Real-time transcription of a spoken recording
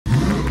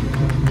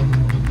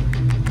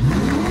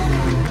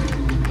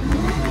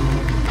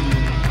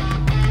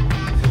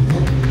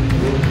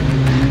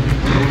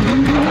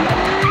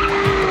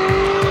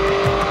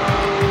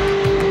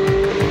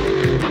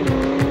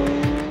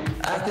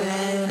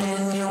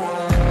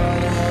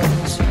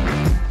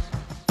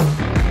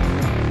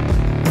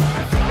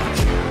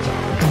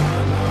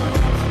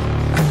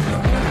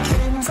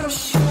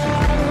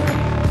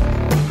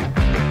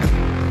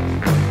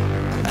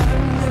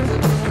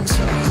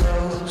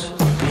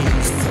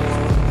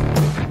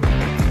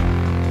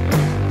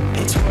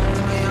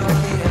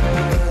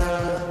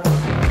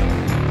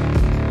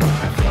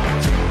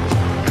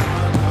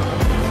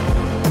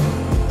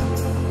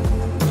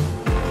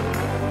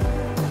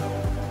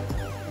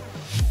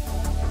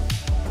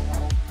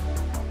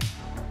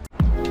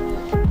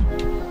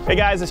Hey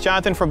guys, it's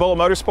Jonathan from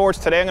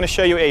Motorsports. Today I'm going to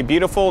show you a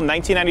beautiful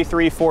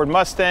 1993 Ford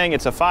Mustang.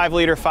 It's a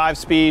 5-liter,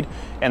 5-speed,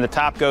 and the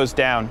top goes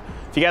down.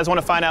 If you guys want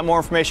to find out more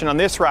information on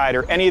this ride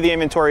or any of the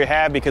inventory you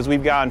have, because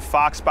we've gone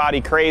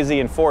foxbody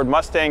crazy and Ford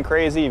Mustang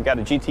crazy, you've got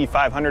a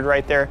GT500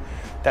 right there.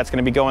 That's going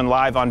to be going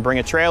live on Bring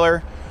a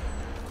Trailer,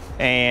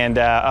 and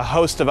a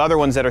host of other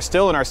ones that are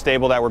still in our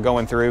stable that we're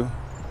going through.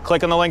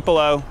 Click on the link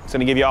below. It's going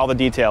to give you all the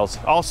details.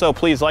 Also,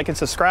 please like and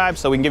subscribe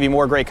so we can give you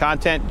more great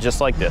content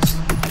just like this.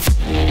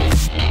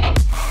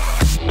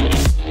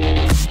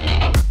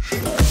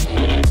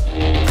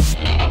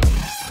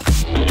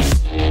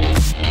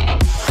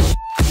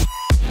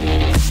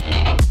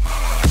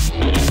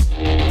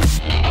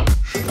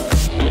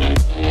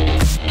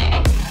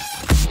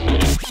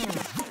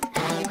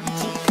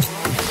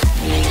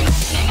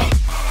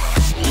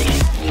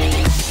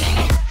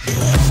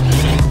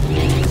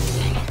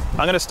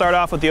 I'm going to start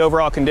off with the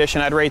overall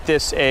condition. I'd rate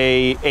this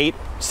a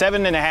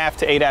 7.5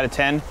 to 8 out of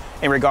 10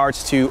 in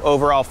regards to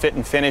overall fit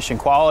and finish and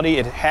quality.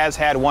 It has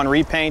had one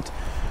repaint.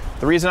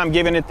 The reason I'm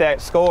giving it that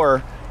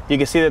score, you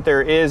can see that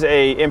there is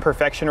a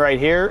imperfection right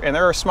here, and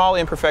there are small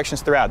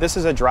imperfections throughout. This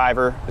is a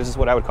driver. This is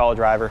what I would call a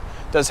driver.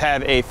 It does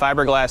have a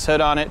fiberglass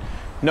hood on it.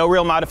 No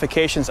real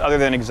modifications other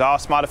than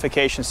exhaust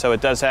modifications, so it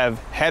does have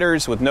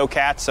headers with no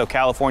cats, so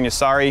California,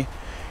 sorry.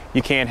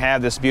 You can't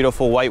have this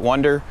beautiful white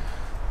wonder.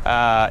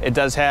 It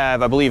does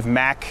have, I believe,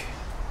 Mac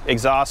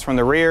exhaust from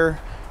the rear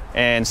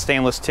and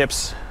stainless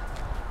tips,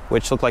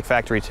 which look like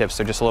factory tips.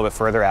 They're just a little bit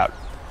further out.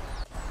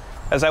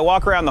 As I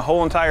walk around the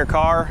whole entire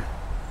car,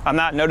 I'm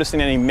not noticing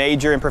any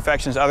major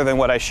imperfections other than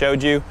what I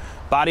showed you.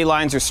 Body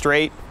lines are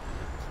straight.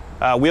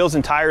 Wheels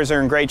and tires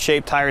are in great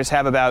shape. Tires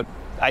have about,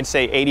 I'd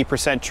say,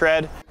 80%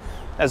 tread.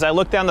 As I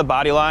look down the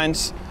body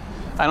lines,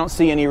 I don't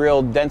see any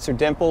real dents or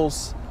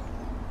dimples.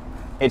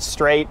 It's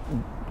straight.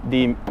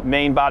 The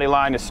main body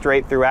line is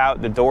straight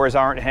throughout. The doors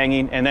aren't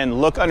hanging. And then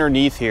look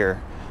underneath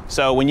here.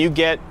 So when you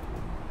get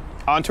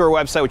onto our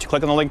website, which you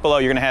click on the link below,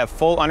 you're going to have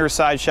full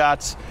underside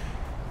shots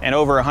and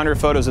over 100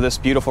 photos of this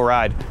beautiful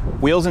ride.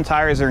 Wheels and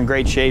tires are in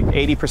great shape,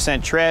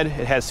 80% tread.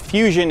 It has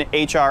Fusion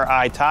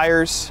HRI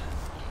tires.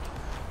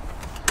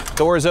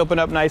 Doors open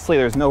up nicely.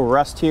 There's no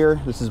rust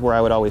here. This is where I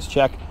would always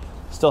check.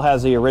 Still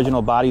has the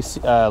original body,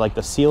 like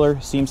the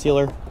sealer, seam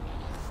sealer.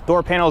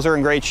 Door panels are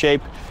in great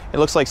shape. It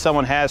looks like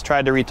someone has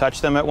tried to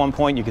retouch them at one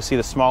point. You can see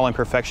the small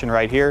imperfection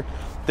right here.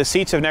 The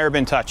seats have never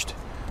been touched,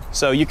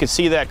 so you can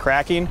see that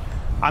cracking.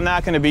 I'm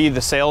not going to be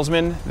the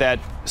salesman that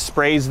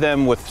sprays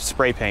them with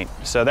spray paint.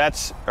 So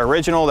that's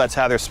original, that's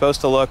how they're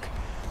supposed to look.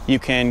 You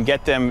can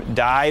get them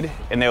dyed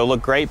and they'll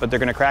look great, but they're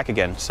going to crack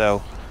again.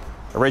 So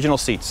original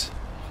seats.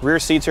 Rear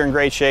seats are in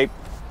great shape.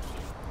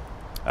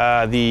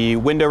 The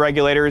window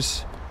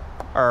regulators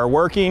are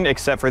working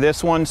except for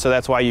this one, so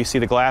that's why you see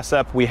the glass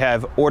up. We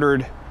have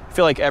ordered, I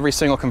feel like every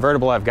single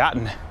convertible I've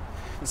gotten.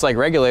 It's like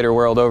regulator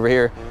world over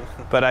here.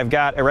 But I've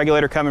got a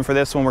regulator coming for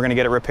this one. We're gonna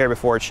get it repaired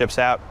before it ships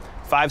out.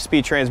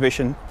 5-speed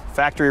transmission,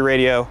 factory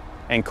radio,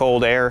 and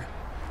cold air.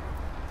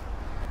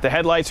 The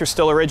headlights are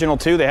still original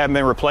too. They haven't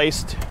been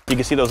replaced. You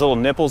can see those little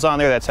nipples on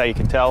there. That's how you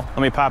can tell.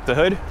 Let me pop the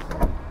hood.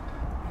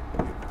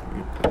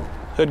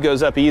 Hood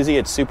goes up easy.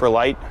 It's super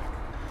light.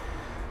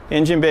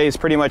 Engine bay is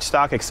pretty much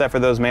stock except for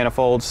those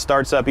manifolds.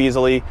 Starts up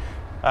easily.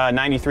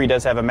 93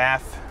 does have a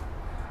MAF,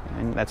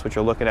 and that's what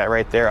you're looking at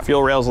right there.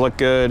 Fuel rails look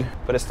good,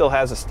 but it still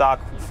has a stock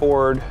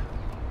Ford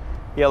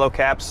yellow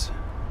caps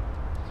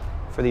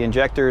for the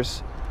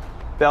injectors.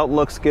 Belt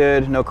looks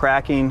good, no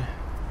cracking.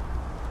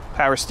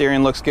 Power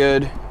steering looks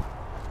good.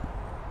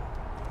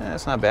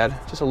 That's not bad,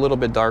 just a little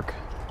bit dark.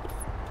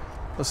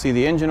 Let's see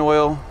the engine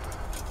oil.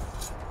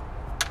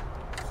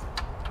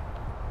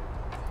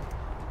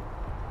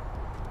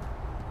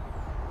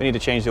 We need to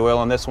change the oil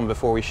on this one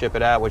before we ship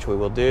it out, which we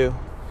will do.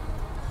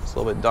 It's a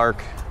little bit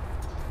dark.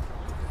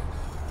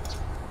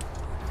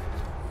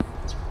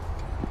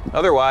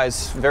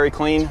 Otherwise, very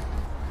clean.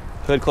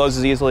 Hood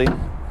closes easily.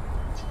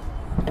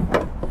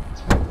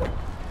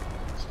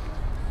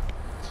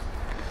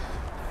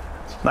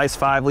 Nice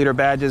 5-liter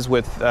badges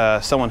with,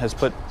 someone has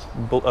put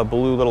a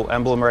blue little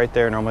emblem right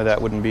there. Normally that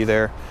wouldn't be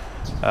there.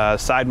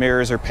 Side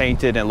mirrors are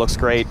painted and it looks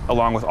great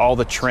along with all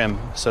the trim.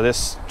 So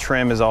this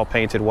trim is all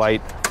painted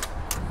white.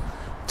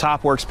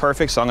 Top works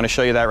perfect, so I'm going to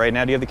show you that right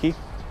now. Do you have the key?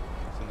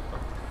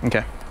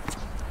 Okay.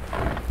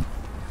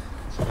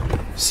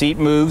 Seat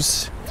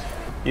moves.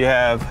 You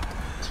have,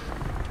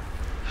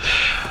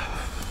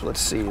 let's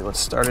see, let's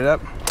start it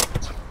up.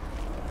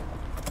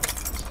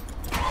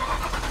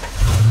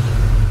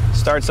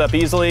 Starts up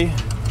easily.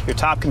 Your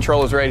top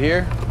control is right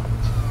here.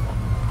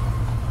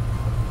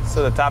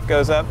 So the top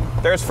goes up.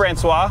 There's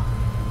Francois,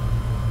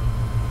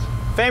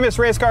 famous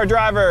race car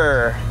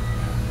driver.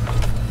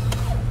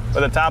 But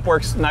the top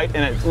works nice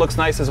and it looks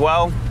nice as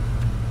well.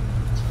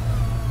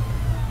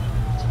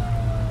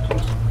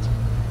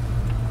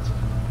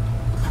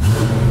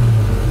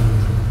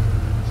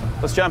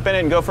 Let's jump in it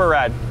and go for a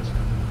ride.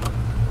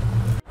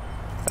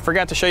 I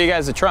forgot to show you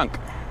guys the trunk.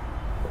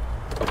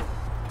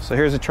 So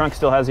here's the trunk,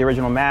 still has the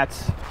original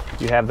mats.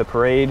 You have the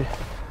parade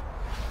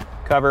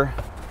cover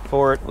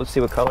for it. Let's see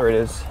what color it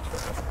is.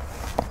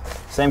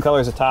 Same color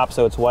as the top,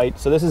 so it's white.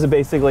 So this is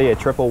basically a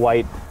triple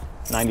white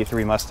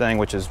 93 Mustang,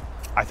 which is,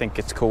 I think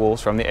it's cool.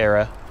 It's from the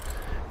era.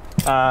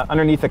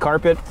 Underneath the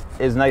carpet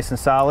is nice and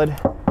solid.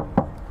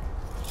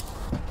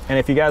 And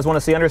if you guys want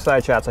to see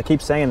underside shots, I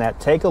keep saying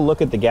that, take a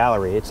look at the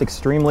gallery. It's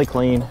extremely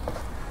clean.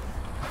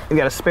 We've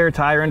got a spare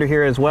tire under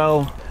here as well.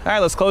 All right,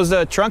 let's close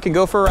the trunk and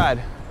go for a ride.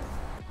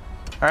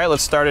 All right,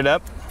 let's start it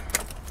up.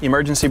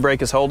 Emergency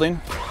brake is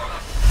holding.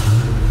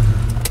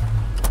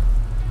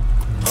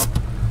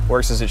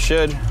 Works as it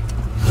should.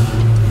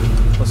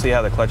 We'll see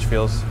how the clutch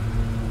feels.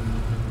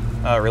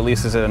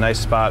 Releases at a nice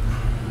spot.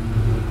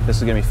 This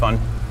is gonna be fun.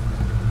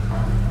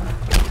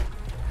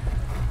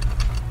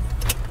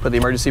 Put the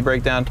emergency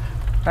brake down.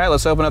 All right,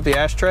 let's open up the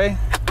ashtray.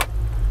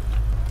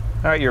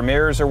 All right, your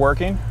mirrors are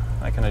working.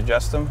 I can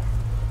adjust them.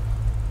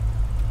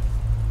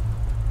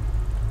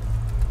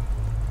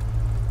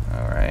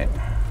 All right.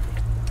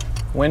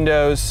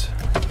 Windows.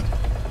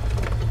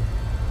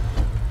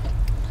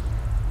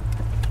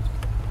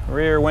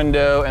 Rear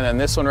window, and then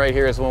this one right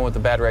here is the one with the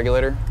bad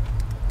regulator.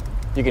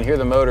 You can hear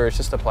the motor, it's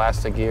just a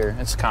plastic gear.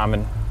 It's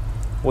common.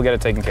 We'll get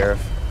it taken care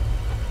of.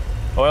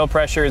 Oil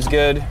pressure is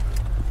good.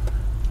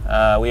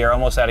 We are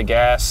almost out of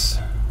gas,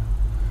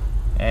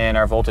 and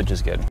our voltage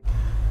is good.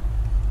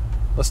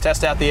 Let's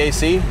test out the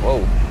AC.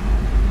 Whoa.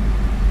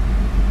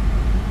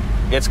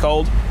 It's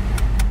cold.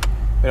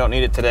 We don't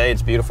need it today.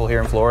 It's beautiful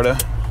here in Florida.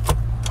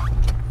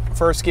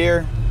 First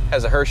gear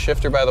has a Hurst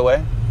shifter, by the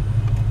way.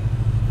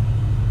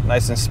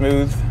 Nice and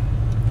smooth.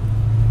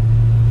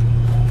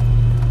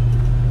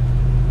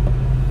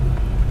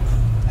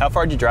 How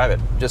far did you drive it?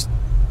 Just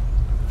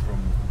from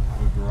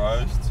the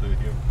garage to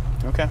here.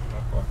 Okay.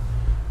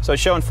 So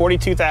it's showing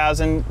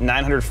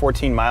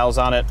 42,914 miles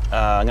on it.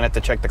 I'm gonna have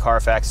to check the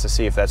Carfax to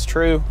see if that's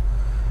true.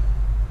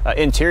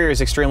 Interior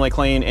is extremely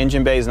clean.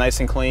 Engine bay is nice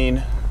and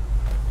clean.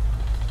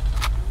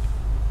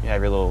 You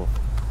have your little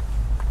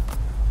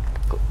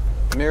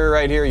mirror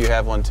right here. You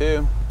have one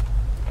too.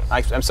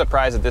 I'm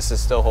surprised that this is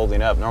still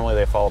holding up. Normally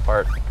they fall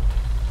apart.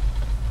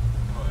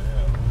 Oh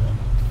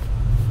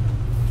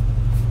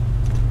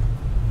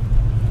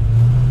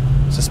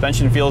yeah.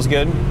 Suspension feels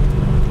good.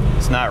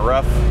 It's not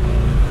rough.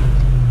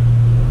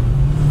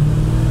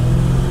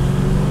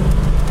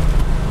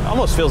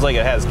 Almost feels like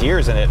it has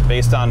gears in it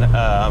based on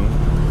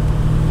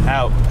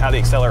how the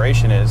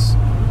acceleration is.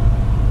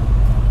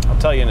 I'll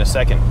tell you in a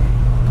second.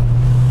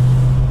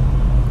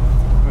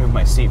 Move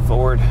my seat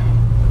forward.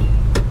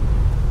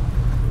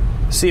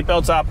 Seat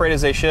belts operate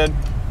as they should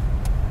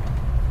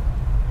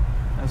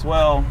as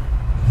well.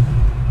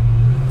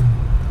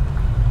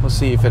 We'll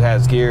see if it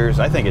has gears.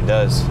 I think it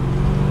does.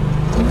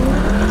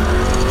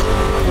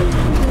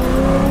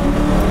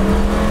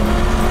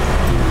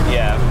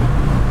 Yeah,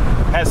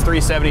 it has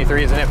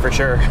 373s in it for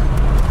sure.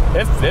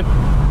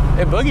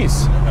 It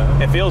boogies.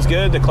 It feels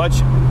good. The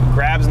clutch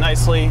grabs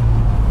nicely.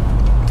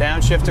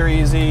 Downshifter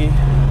easy.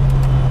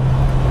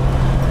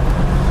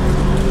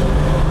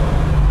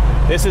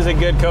 This is a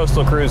good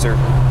coastal cruiser.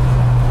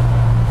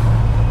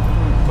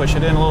 Push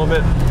it in a little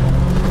bit.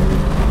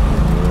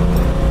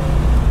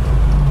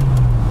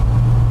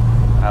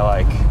 I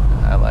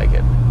like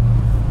it.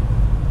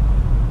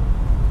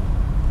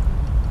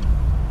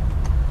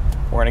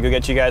 We're gonna go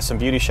get you guys some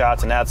beauty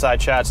shots and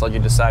outside shots, let you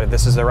decide if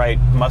this is the right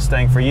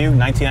Mustang for you.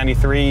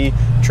 1993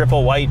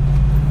 triple white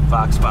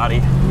Fox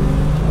body.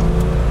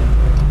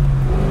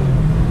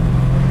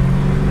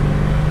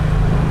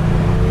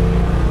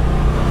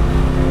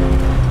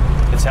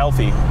 It's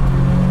healthy.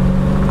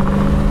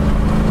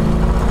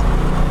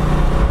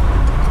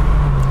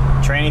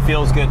 Tranny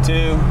feels good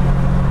too.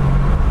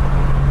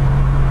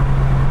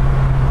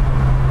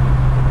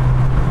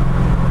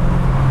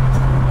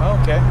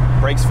 Okay,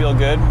 brakes feel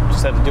good.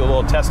 Just had to do a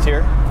little test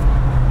here.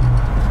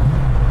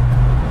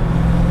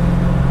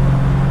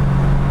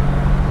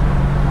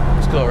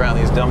 Let's go around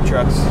these dump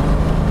trucks.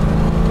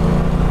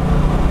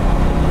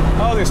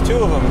 Oh, there's two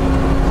of them.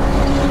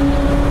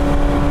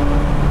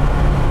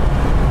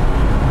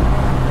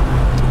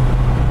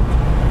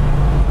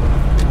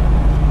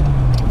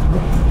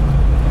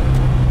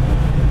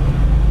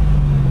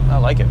 I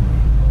like it.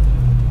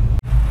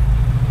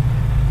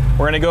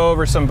 We're gonna go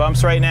over some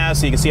bumps right now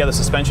so you can see how the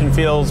suspension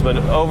feels, but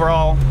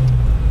overall,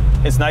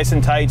 it's nice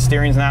and tight.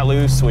 Steering's not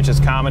loose, which is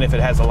common if it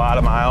has a lot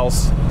of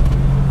miles.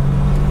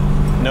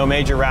 No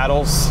major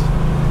rattles.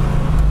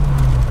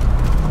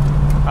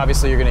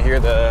 Obviously, you're gonna hear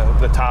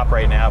the top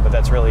right now, but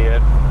that's really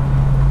it.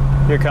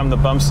 Here come the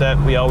bump set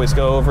we always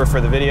go over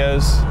for the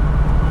videos.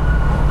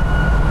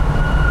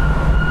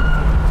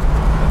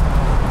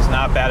 It's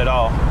not bad at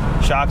all.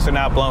 Shocks are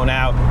not blown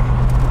out.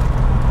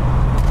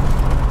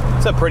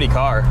 It's a pretty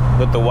car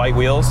with the white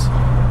wheels.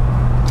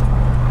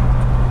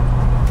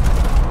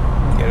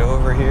 Get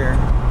over here.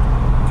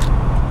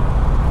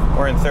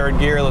 We're in third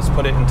gear. Let's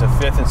put it into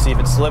fifth and see if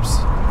it slips.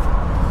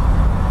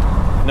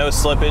 No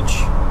slippage,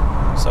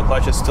 so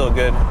clutch is still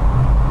good.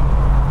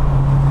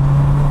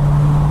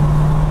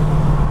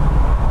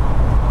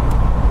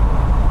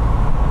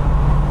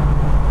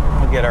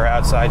 We'll get our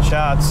outside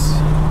shots.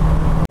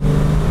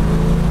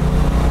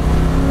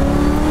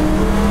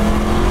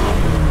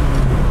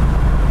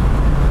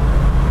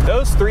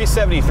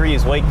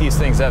 373s wake these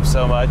things up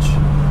so much.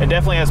 It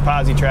definitely has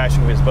posi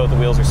traction because both the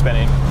wheels are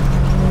spinning.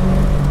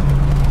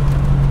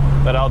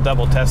 But I'll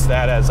double test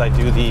that as I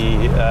do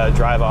the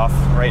drive off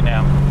right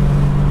now.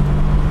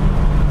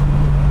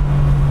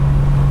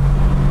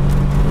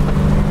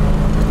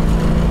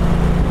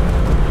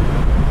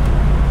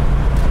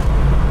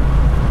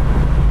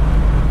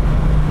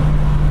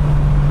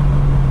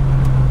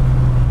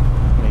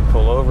 Let me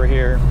pull over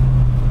here.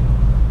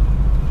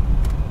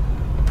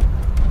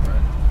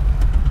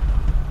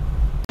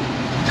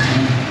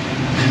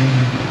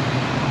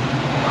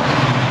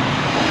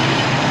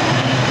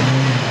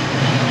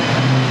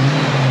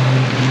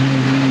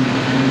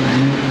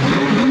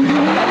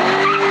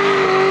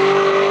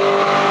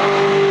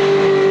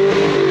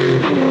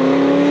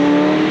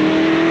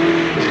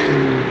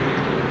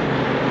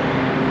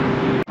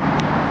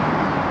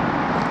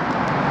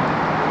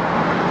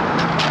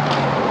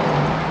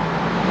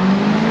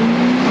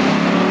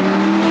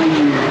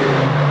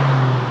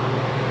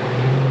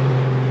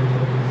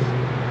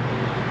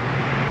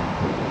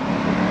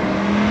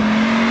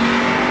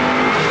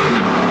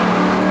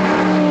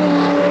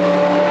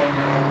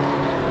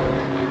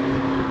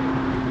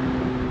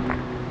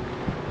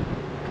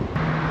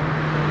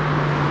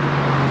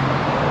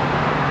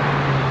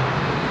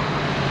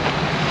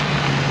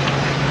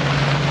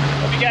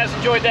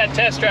 Enjoyed that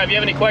test drive. If you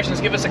have any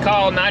questions, give us a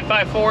call,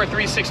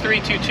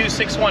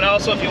 954-363-2261.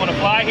 Also, if you want to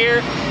fly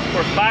here,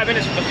 we're 5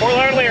 minutes from the Fort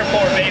Lauderdale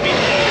Airport, baby.